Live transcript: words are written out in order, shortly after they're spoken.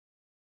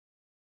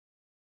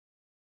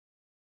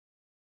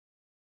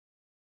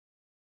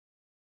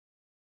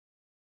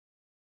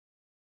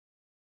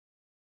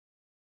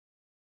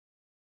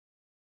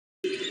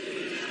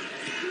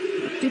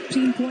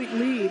15-point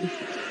lead.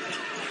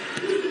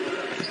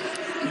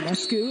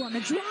 Ionescu on the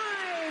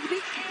drive,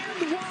 the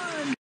and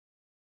one.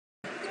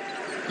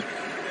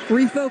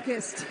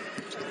 Refocused.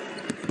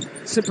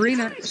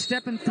 Sabrina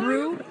stepping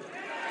through,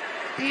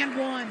 and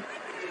one.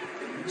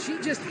 She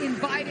just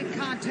invited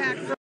contact.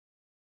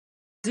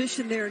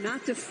 Position there,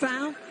 not to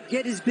foul,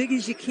 get as big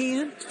as you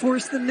can,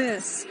 force the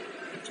miss.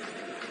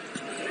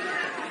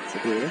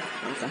 Sabrina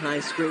off the high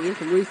screen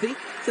from Ruthie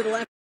to the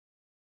left.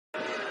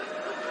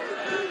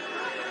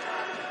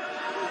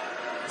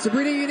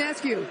 Sabrina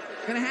Ionescu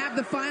gonna have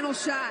the final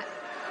shot.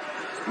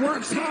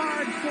 Works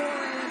hard for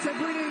it, and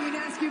Sabrina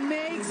Ionescu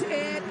makes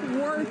it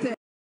worth it.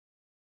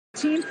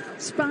 Team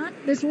spot,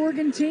 this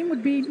Oregon team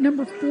would be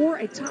number 4,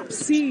 a top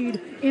seed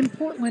in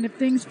Portland if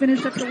things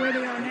finish up the way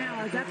they are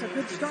now. That's a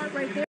good start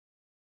right there.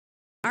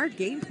 Our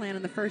game plan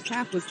in the first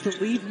half was to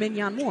leave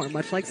Mignon Moore,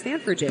 much like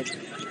Stanford did.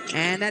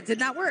 And that did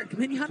not work.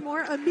 Mignon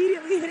Moore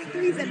immediately hitting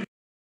threes. And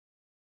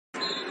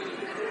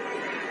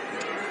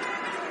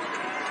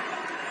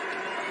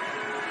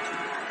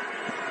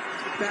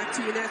back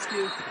to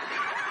Ionescu.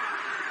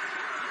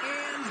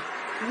 And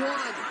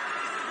one.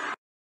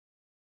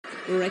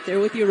 We're right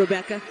there with you,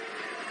 Rebecca.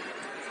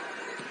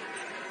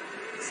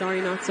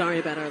 Sorry, not sorry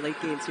about our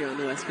late games here on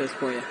the West Coast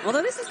for you.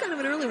 Although this is kind of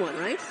an early one,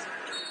 right?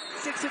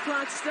 6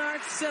 o'clock start.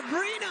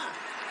 Sabrina!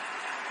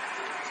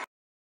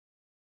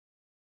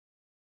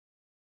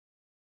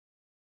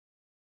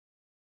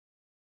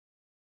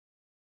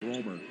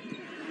 Romer.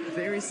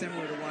 Very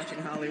similar to watching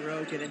Holly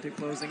Rowe get into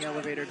closing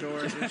elevator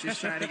doors when she's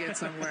trying to get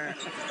somewhere.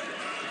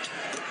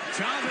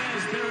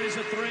 Chavez buries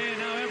a three, and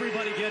now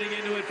everybody getting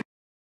into it.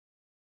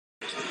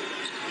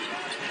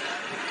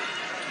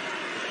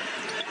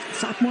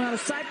 Sophomore out of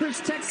Cypress,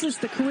 Texas,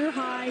 the career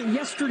high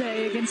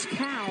yesterday against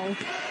Cal.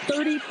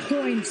 30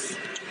 points.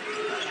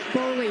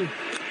 Bowley.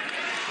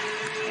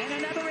 And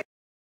another.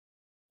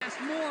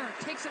 Moore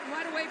takes it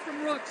right away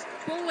from Rooks.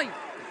 Bowley.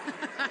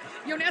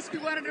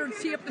 Ionescu wanted her to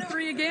tee up the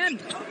three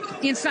again.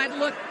 Inside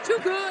look. Too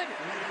good.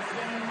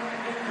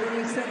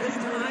 He said this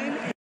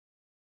time,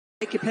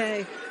 make you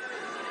pay.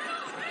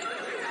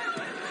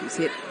 She's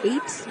hit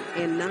 8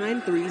 and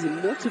 9 threes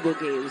in multiple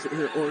games in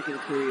her Oregon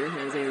career,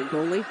 has Erin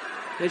Bowley.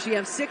 Does she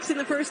have 6 in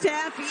the first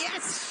half?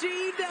 Yes,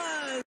 she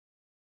does.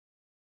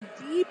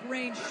 deep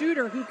range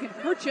shooter who can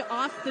hurt you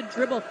off the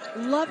dribble.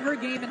 Love her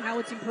game and how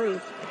it's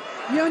improved.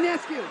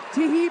 Ionescu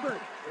to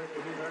Hebert.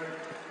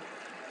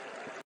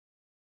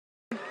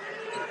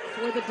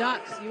 For the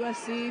Ducks,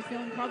 USC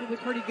feeling probably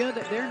pretty good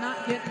that they're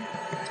not getting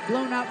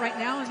blown out right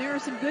now, and there are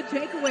some good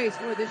takeaways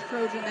for this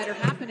Trojan that are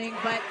happening,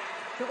 but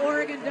the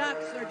Oregon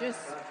Ducks are just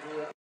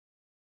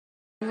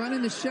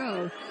running the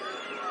show.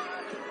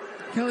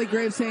 Kelly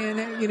Graves saying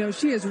that,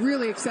 she has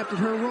really accepted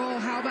her role.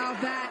 How about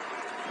that?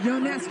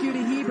 Ionescu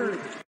to Hebert.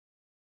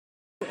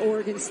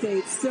 Oregon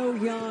State, so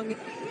young.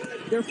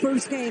 Their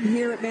first game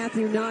here at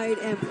Matthew Knight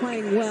and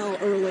playing well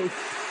early.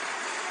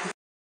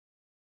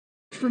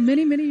 For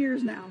many, many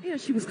years now. Yeah,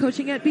 she was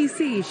coaching at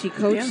BC. She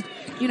coached,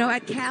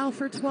 at Cal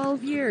for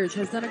 12 years.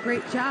 Has done a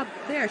great job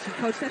there. She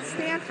coached at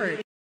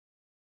Stanford.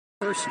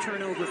 First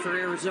turnover for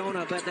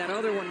Arizona, but that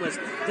other one was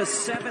the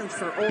 7th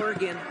for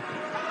Oregon.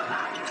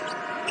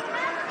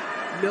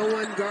 No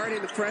one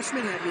guarding the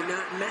freshman. Have you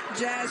not met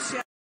Jazz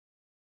yet?